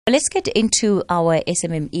Let's get into our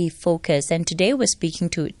SMME focus, and today we're speaking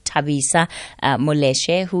to Thabisa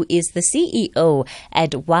Moleshe, who is the CEO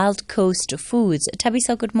at Wild Coast Foods.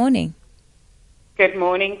 Thabisa, good morning. Good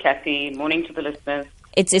morning, Kathy. Morning to the listeners.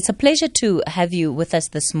 It's a pleasure to have you with us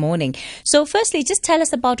this morning. So firstly, just tell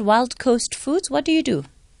us about Wild Coast Foods. What do you do?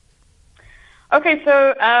 Okay,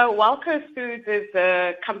 so Wild Coast Foods is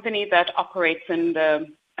a company that operates in the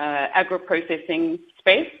agro-processing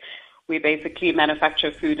space. We basically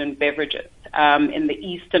manufacture food and beverages in the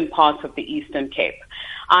eastern parts of the Eastern Cape.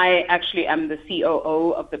 I actually am the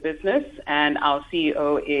COO of the business, and our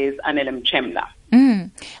CEO is Anelim Chemla.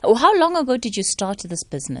 How long ago did you start this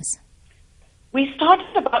business? We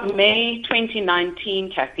started about May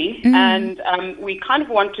 2019, Kathy, and we kind of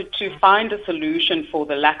wanted to find a solution for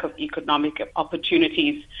the lack of economic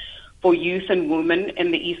opportunities for youth and women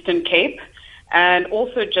in the Eastern Cape, and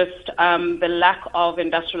also just the lack of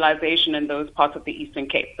industrialization in those parts of the Eastern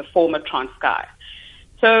Cape, the former Transkei.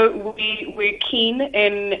 So we're keen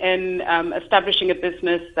in establishing a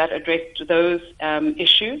business that addressed those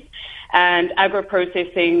issues, and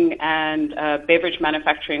agro-processing and beverage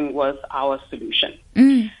manufacturing was our solution.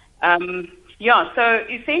 So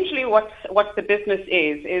essentially what the business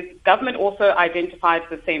is government also identified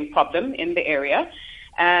the same problem in the area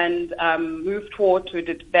and moved forward to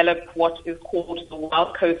develop what is called the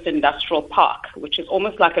Wild Coast Industrial Park, which is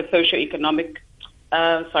almost like a socio-economic,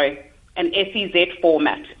 an SEZ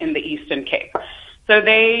format in the Eastern Cape. So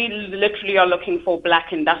they literally are looking for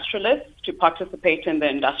black industrialists to participate in the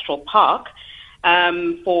industrial park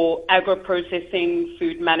for agro-processing,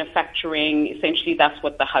 food manufacturing. Essentially, that's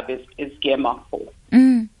what the hub is earmarked for.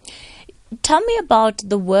 Tell me about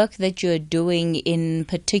the work that you're doing in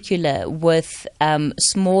particular with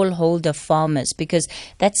smallholder farmers, because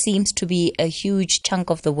that seems to be a huge chunk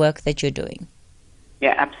of the work that you're doing.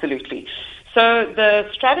 Yeah, absolutely. So the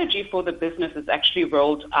strategy for the business is actually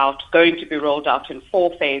going to be rolled out in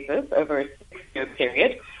 4 phases over a 6-year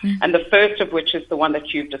period. And the first of which is the one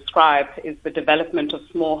that you've described, is the development of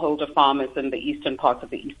smallholder farmers in the eastern parts of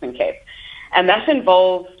the Eastern Cape. And that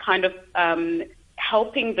involves kind of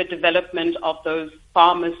helping the development of those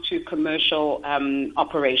farmers to commercial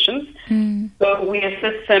operations. So we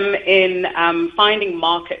assist them in finding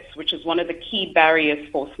markets, which is one of the key barriers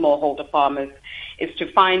for smallholder farmers, is to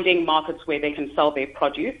finding markets where they can sell their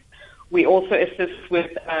produce. We also assist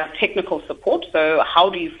with technical support. So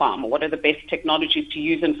how do you farm? What are the best technologies to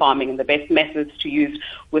use in farming and the best methods to use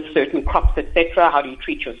with certain crops, etc.? How do you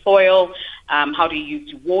treat your soil? How do you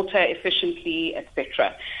use water efficiently,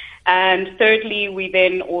 etc.? And thirdly, we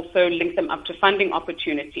then also link them up to funding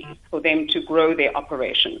opportunities for them to grow their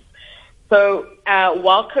operations. So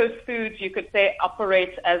Wild Coast Foods, you could say,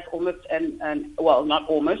 operates as almost as an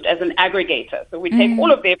aggregator. So we take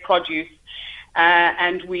all of their produce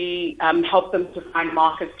and we help them to find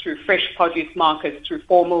markets through fresh produce markets, through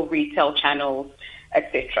formal retail channels,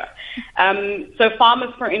 etc. So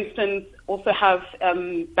farmers, for instance, also have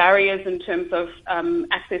barriers in terms of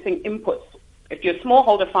accessing inputs. If you're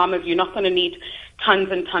smallholder farmers, you're not going to need tons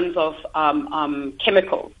and tons of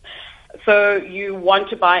chemicals. So you want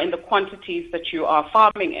to buy in the quantities that you are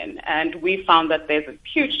farming in, and we found that there's a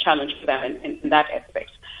huge challenge for them in that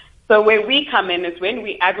aspect. So where we come in is when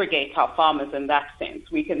we aggregate our farmers in that sense.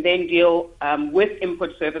 We can then deal with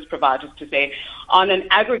input service providers to say, on an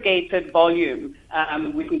aggregated volume,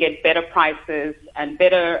 we can get better prices and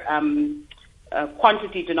better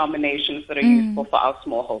quantity denominations that are useful for our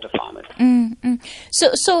smallholder farmers.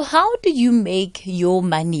 So how do you make your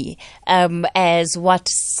money as what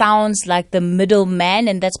sounds like the middleman,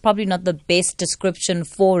 and that's probably not the best description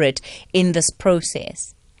for it in this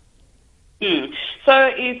process?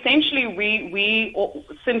 So essentially, we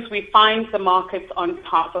since we find the markets on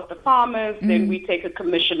behalf of the farmers, then we take a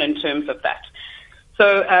commission in terms of that.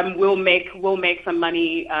 So we'll make some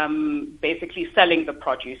money basically selling the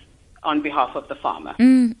produce on behalf of the farmer.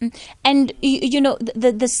 And you know,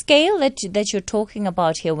 the scale that you're talking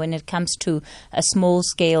about here when it comes to small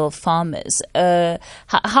scale farmers,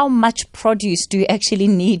 how much produce do you actually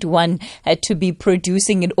need one to be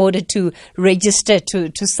producing in order to register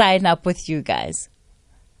to sign up with you guys?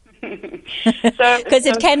 Because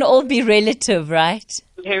it can all be relative, right?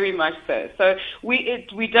 Very much so. So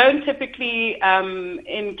we don't typically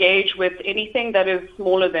engage with anything that is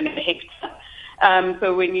smaller than a hectare.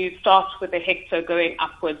 So when you start with a hectare going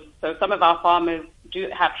upwards, so some of our farmers do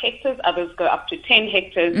have hectares, others go up to 10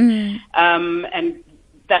 hectares, and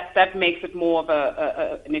that makes it more of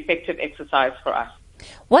an effective exercise for us.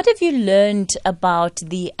 What have you learned about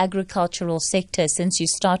the agricultural sector since you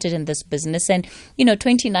started in this business? And,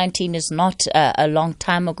 2019 is not a long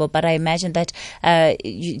time ago, but I imagine that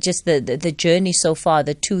just the journey so far,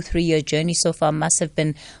 the 2-3 year journey so far must have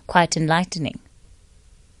been quite enlightening.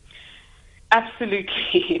 Absolutely.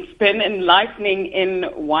 It's been enlightening in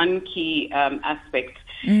one key aspect.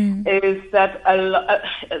 Is that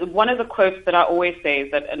one of the quotes that I always say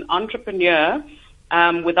is that an entrepreneur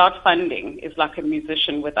without funding is like a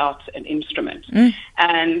musician without an instrument.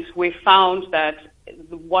 And we found that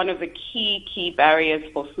one of the key barriers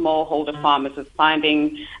for smallholder farmers is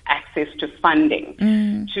finding access to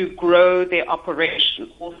funding to grow their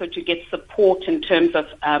operations, also to get support in terms of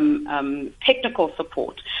technical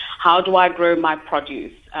support. How do I grow my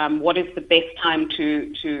produce? What is the best time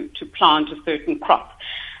to plant a certain crop?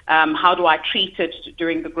 How do I treat it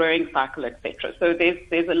during the growing cycle, etc.? So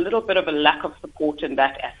there's a little bit of a lack of support in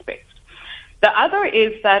that aspect. The other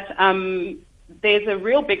is that there's a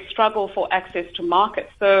real big struggle for access to markets.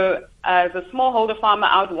 So as a smallholder farmer,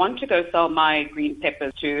 I would want to go sell my green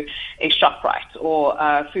peppers to a ShopRite or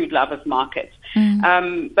a Food Lovers Market.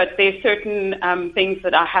 But there's certain things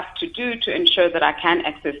that I have to do to ensure that I can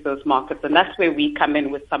access those markets, and that's where we come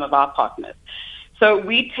in with some of our partners. So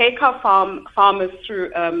we take our farmers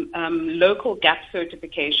through local GAP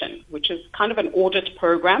certification, which is kind of an audit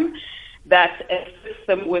program that assists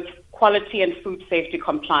them with quality and food safety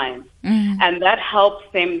compliance. And that helps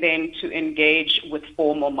them then to engage with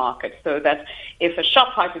formal markets, so that if a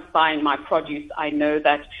ShopRite is buying my produce, I know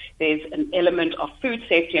that there's an element of food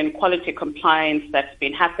safety and quality compliance that's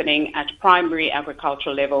been happening at primary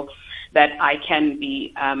agricultural level that I can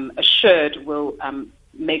be assured will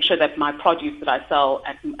make sure that my produce that I sell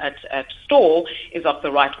at store is of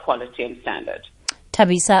the right quality and standard.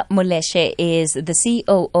 Thabisa Moleshe is the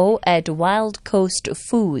COO at Wild Coast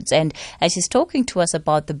Foods, and she's talking to us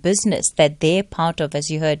about the business that they're part of. As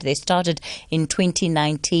you heard, they started in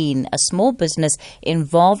 2019, a small business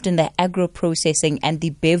involved in the agro-processing and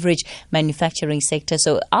the beverage manufacturing sector.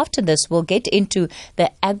 So after this, we'll get into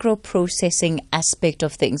the agro-processing aspect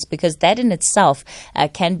of things, because that in itself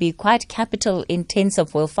can be quite capital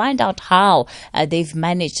intensive. We'll find out how they've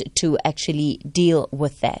managed to actually deal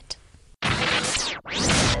with that.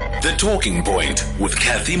 The Talking Point with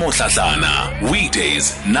Kathy Mohlahlana.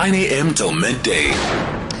 Weekdays, 9 a.m. till midday.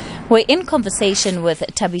 We're in conversation with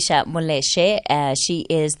Thabisa Moleshe. She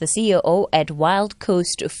is the CEO at Wild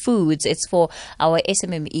Coast Foods. It's for our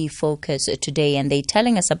SMME focus today, and they're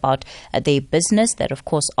telling us about their business that, of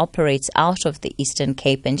course, operates out of the Eastern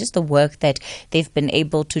Cape, and just the work that they've been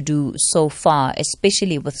able to do so far,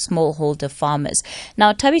 especially with smallholder farmers.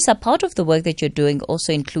 Now, Thabisa, part of the work that you're doing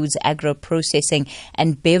also includes agro-processing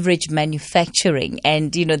and beverage manufacturing,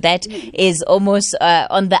 and that is almost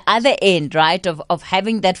on the other end, right, of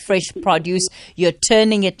having that fresh produce. You're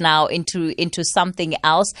turning it now into something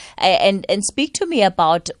else, and speak to me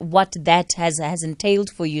about what that has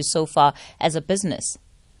entailed for you so far as a business.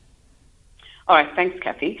 All right, thanks,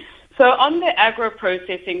 Kathy. So on the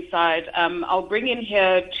agro-processing side, I'll bring in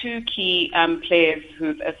here two key players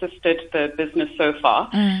who've assisted the business so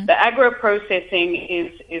far. The agro-processing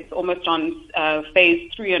is almost on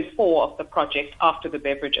phase 3 and 4 of the project after the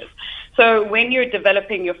beverages. So when you're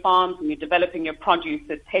developing your farms and you're developing your produce,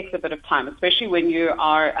 it takes a bit of time, especially when you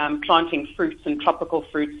are planting fruits and tropical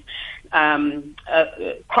fruits,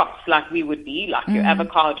 crops like we would be, like your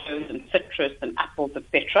avocados and citrus and apples,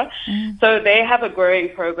 etc. So they have a growing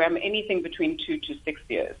program, anything between 2 to 6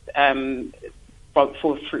 years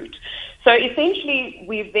for fruit. So essentially,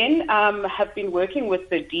 we then have been working with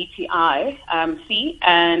the DTI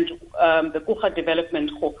and the Gucha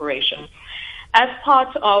Development Corporation. As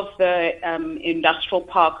part of the industrial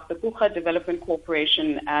park, the Gucha Development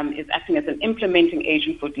Corporation is acting as an implementing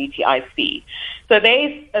agent for DTIC. So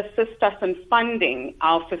they assist us in funding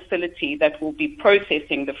our facility that will be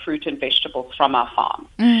processing the fruit and vegetables from our farms.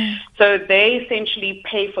 So they essentially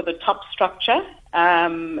pay for the top structure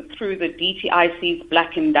through the DTIC's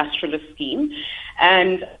Black Industrialist Scheme,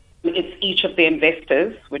 and it's each of the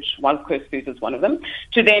investors, which Wild Coast Foods is one of them,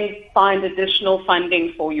 to then find additional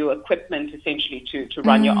funding for your equipment, essentially, to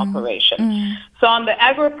run your operation. So on the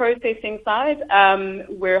agro-processing side,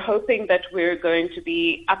 we're hoping that we're going to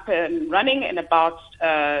be up and running in about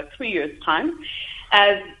 3 years' time.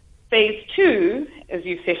 As phase 2, as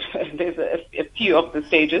you said, there's a few of the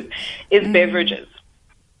stages, is beverages.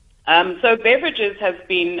 So beverages has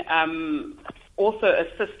been also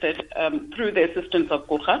assisted through the assistance of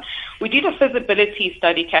Gucha. We did a feasibility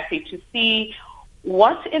study, Kathy, to see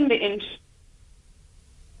what in the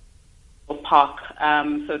park,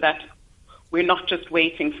 so that We're not just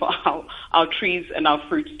waiting for our trees and our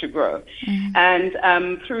fruits to grow.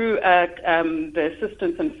 And through the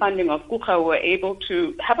assistance and funding of Gukha, we're able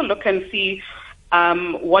to have a look and see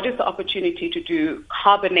what is the opportunity to do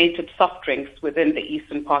carbonated soft drinks within the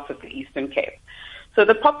eastern parts of the Eastern Cape. So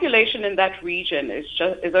the population in that region is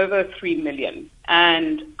over 3 million,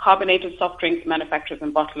 and carbonated soft drinks manufacturers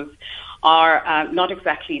and bottlers are not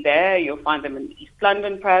exactly there. You'll find them in East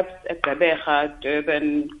London, perhaps, at Gqeberha,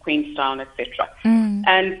 Durban, Queenstown, etc.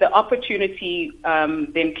 And the opportunity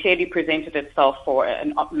then clearly presented itself for a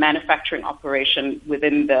manufacturing operation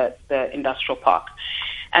within the industrial park.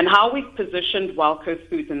 And how we've positioned Wild Coast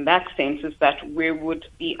Foods in that sense is that we would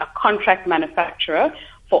be a contract manufacturer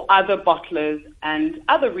for other bottlers and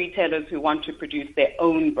other retailers who want to produce their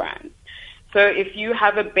own brands. So if you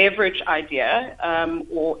have a beverage idea,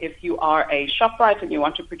 or if you are a ShopRite and you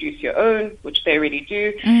want to produce your own, which they already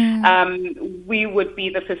do, we would be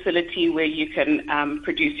the facility where you can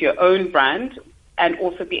produce your own brand and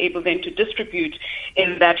also be able then to distribute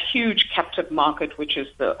in that huge captive market, which is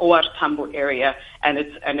the OR Tambo area and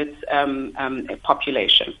its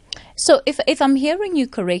population. So if I'm hearing you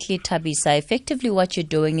correctly, Thabisa, effectively what you're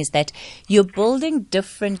doing is that you're building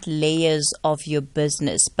different layers of your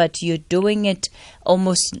business, but you're doing it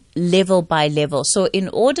almost level by level. So in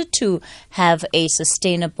order to have a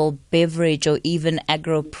sustainable beverage or even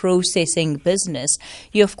agro-processing business,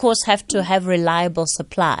 you of course have to have reliable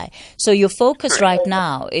supply. So your focus right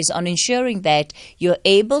now is on ensuring that you're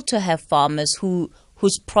able to have farmers whose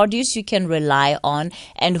produce you can rely on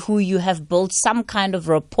and who you have built some kind of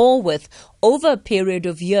rapport with over a period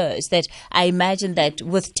of years that I imagine that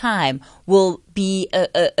with time will be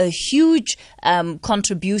a huge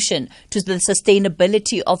contribution to the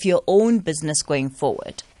sustainability of your own business going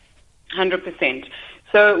forward. 100%.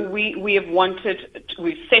 So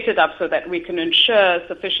we've set it up so that we can ensure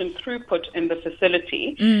sufficient throughput in the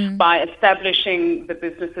facility by establishing the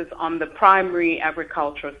businesses on the primary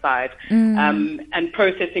agricultural side and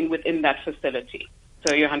processing within that facility.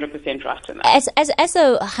 So you're 100% right in that. As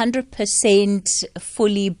a 100%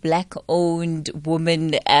 fully black-owned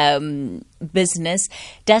woman business,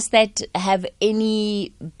 does that have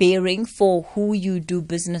any bearing for who you do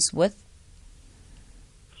business with?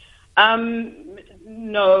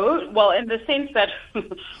 No. Well, in the sense that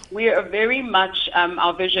we are very much,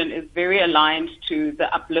 our vision is very aligned to the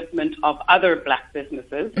upliftment of other black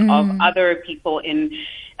businesses, of other people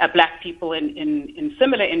black people in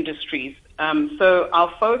similar industries. So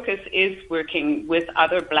our focus is working with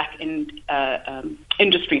other black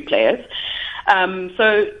industry players.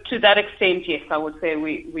 So to that extent, yes, I would say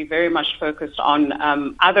we very much focused on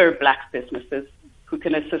other black businesses who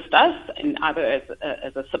can assist us in either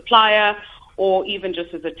as a supplier or even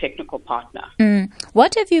just as a technical partner.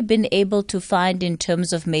 What have you been able to find in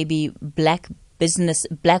terms of maybe black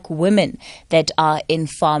women that are in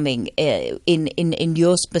farming in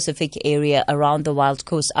your specific area around the Wild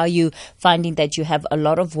Coast? Are you finding that you have a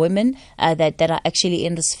lot of women that are actually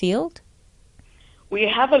in this field? We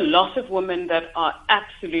have a lot of women that are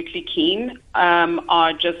absolutely keen,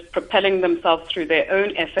 are just propelling themselves through their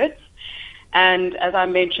own efforts. And as I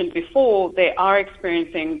mentioned before, they are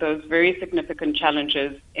experiencing those very significant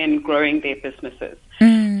challenges in growing their businesses.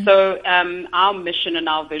 So our mission and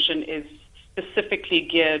our vision is specifically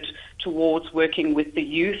geared towards working with the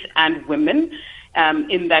youth and women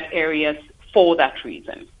in that area for that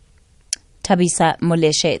reason. Thabisa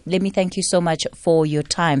Moleshe, let me thank you so much for your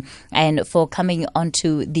time and for coming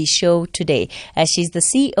onto the show today. She's the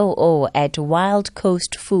COO at Wild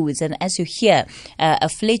Coast Foods, and as you hear, a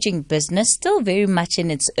fledgling business, still very much in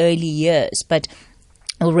its early years, but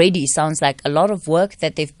already sounds like a lot of work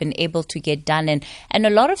that they've been able to get done and a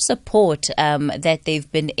lot of support that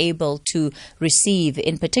they've been able to receive,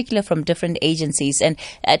 in particular from different agencies. And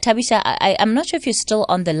Thabisa, I'm not sure if you're still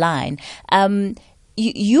on the line.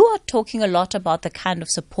 You are talking a lot about the kind of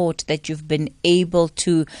support that you've been able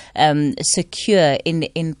to secure,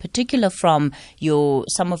 in particular from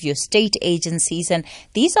some of your state agencies, and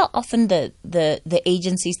these are often the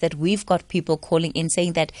agencies that we've got people calling in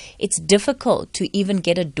saying that it's difficult to even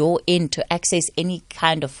get a door in to access any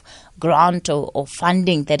kind of grant or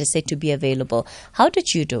funding that is said to be available. How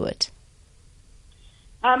did you do it?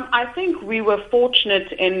 I think we were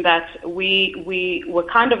fortunate in that we were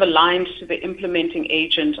kind of aligned to the implementing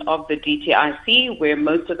agent of the DTIC, where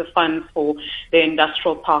most of the funds for the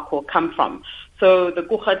industrial park will come from. So the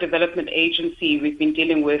Gukha Development Agency, we've been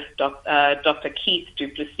dealing with Dr. Keith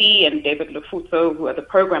Duplessis and David Lefuto, who are the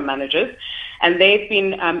program managers, and they've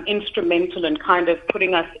been instrumental in kind of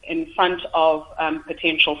putting us in front of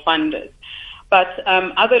potential funders. But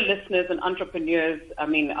other listeners and entrepreneurs,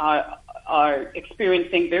 are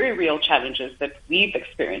experiencing very real challenges that we've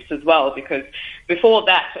experienced as well, because before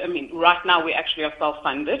that, I mean, right now we actually are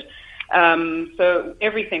self-funded. So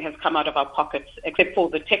everything has come out of our pockets except for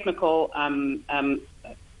the technical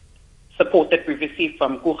support that we've received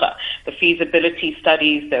from GUHA, the feasibility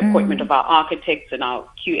studies, the appointment of our architects and our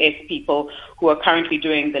QS people who are currently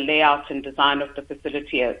doing the layout and design of the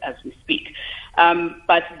facility as we speak.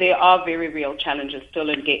 But there are very real challenges still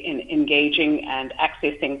in engaging and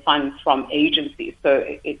accessing funds from agencies. So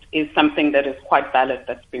it is something that is quite valid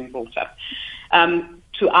that's being brought up.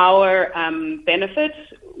 To our benefit,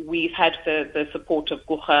 we've had the support of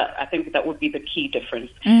GUHA. I think that would be the key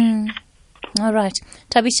difference. All right.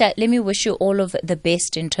 Thabisa, let me wish you all of the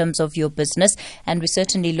best in terms of your business, and we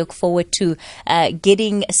certainly look forward to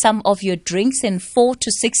getting some of your drinks in 4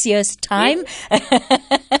 to 6 years' time.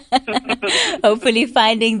 Hopefully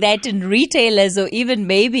finding that in retailers or even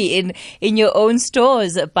maybe in your own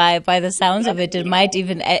stores by the sounds of it. It might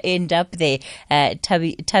even end up there.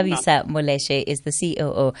 Thabisa Moleshe is the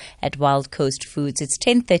COO at Wild Coast Foods. It's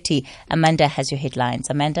 10:30. Amanda has your headlines.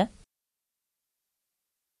 Amanda?